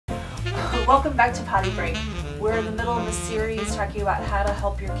Welcome back to Potty Break. We're in the middle of a series talking about how to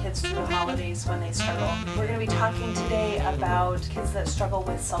help your kids through the holidays when they struggle. We're going to be talking today about kids that struggle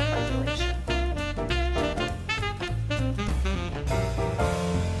with self-regulation.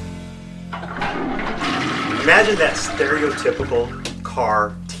 Imagine that stereotypical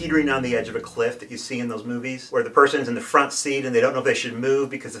car teetering on the edge of a cliff that you see in those movies, where the person's in the front seat and they don't know if they should move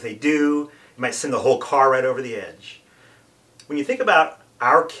because if they do, it might send the whole car right over the edge. When you think about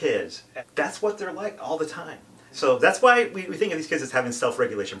our kids, that's what they're like all the time. So that's why we think of these kids as having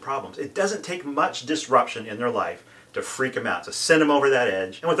self-regulation problems. It doesn't take much disruption in their life to freak them out, to send them over that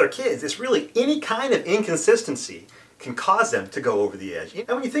edge. And with our kids, it's really any kind of inconsistency can cause them to go over the edge. And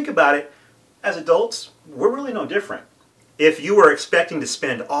when you think about it, as adults, we're really no different. If you were expecting to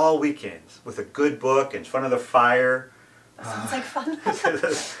spend all weekends with a good book in front of the fire, that sounds like fun.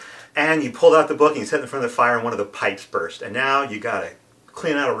 and you pulled out the book and you sat in front of the fire and one of the pipes burst, and now you got to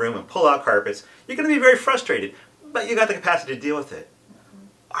clean out a room and pull out carpets, you're going to be very frustrated, but you got the capacity to deal with it.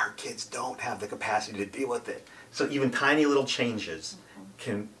 Our kids don't have the capacity to deal with it. So even tiny little changes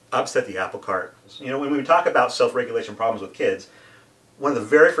can upset the apple cart. You know, when we talk about self-regulation problems with kids, one of the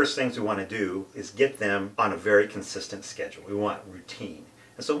very first things we want to do is get them on a very consistent schedule. We want routine.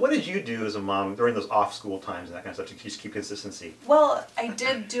 And so what did you do as a mom during those off-school times and that kind of stuff to just keep consistency? Well, I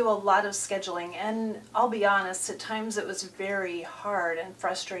did do a lot of scheduling, and I'll be honest, at times it was very hard and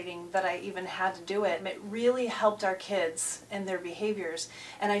frustrating that I even had to do it. It really helped our kids and their behaviors,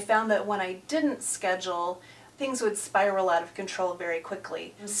 and I found that when I didn't schedule, things would spiral out of control very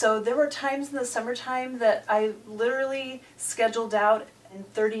quickly. So there were times in the summertime that I literally scheduled out in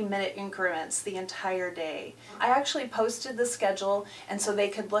 30-minute increments the entire day. I actually posted the schedule and so they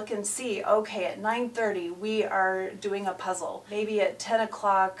could look and see, okay, at 9:30 we are doing a puzzle. Maybe at 10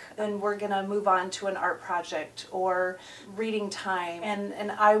 o'clock then we're gonna move on to an art project or reading time.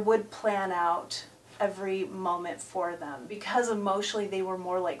 And I would plan out every moment for them. Because emotionally they were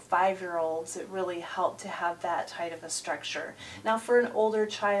more like 5-year-olds, it really helped to have that tight of a structure. Now for an older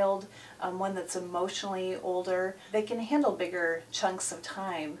child, one that's emotionally older, they can handle bigger chunks of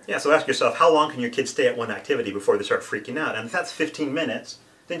time. Yeah, so ask yourself, how long can your kids stay at one activity before they start freaking out? And if that's 15 minutes,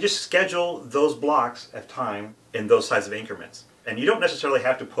 then just schedule those blocks of time in those size of increments. And you don't necessarily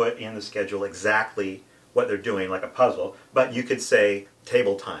have to put in the schedule exactly what they're doing, like a puzzle, but you could say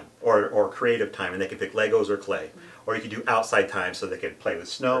table time or creative time, and they can pick Legos or clay. Or you could do outside time so they could play with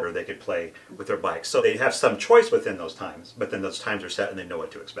snow or they could play with their bikes. So they have some choice within those times, but then those times are set and they know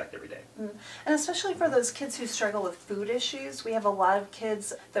what to expect every day. And especially for those kids who struggle with food issues, we have a lot of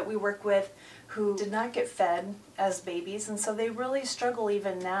kids that we work with who did not get fed as babies, and so they really struggle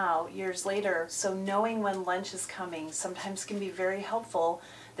even now, years later. So knowing when lunch is coming sometimes can be very helpful,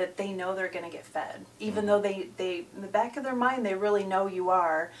 that they know they're going to get fed. Even though they in the back of their mind, they really know you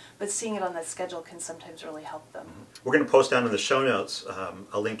are, but seeing it on the schedule can sometimes really help them. We're going to post down in the show notes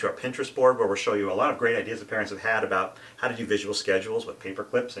a link to our Pinterest board where we'll show you a lot of great ideas that parents have had about how to do visual schedules with paper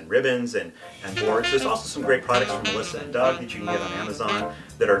clips and ribbons and boards. There's also some great products from Melissa and Doug that you can get on Amazon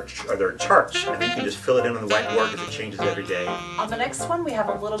that are charts, and you can just fill it in on the whiteboard because it changes every day. On the next one, we have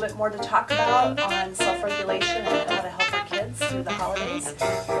a little bit more to talk about on self-regulation and how to help our kids through the holidays.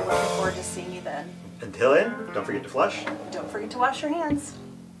 We're looking forward to seeing you then. Until then, don't forget to flush. Don't forget to wash your hands.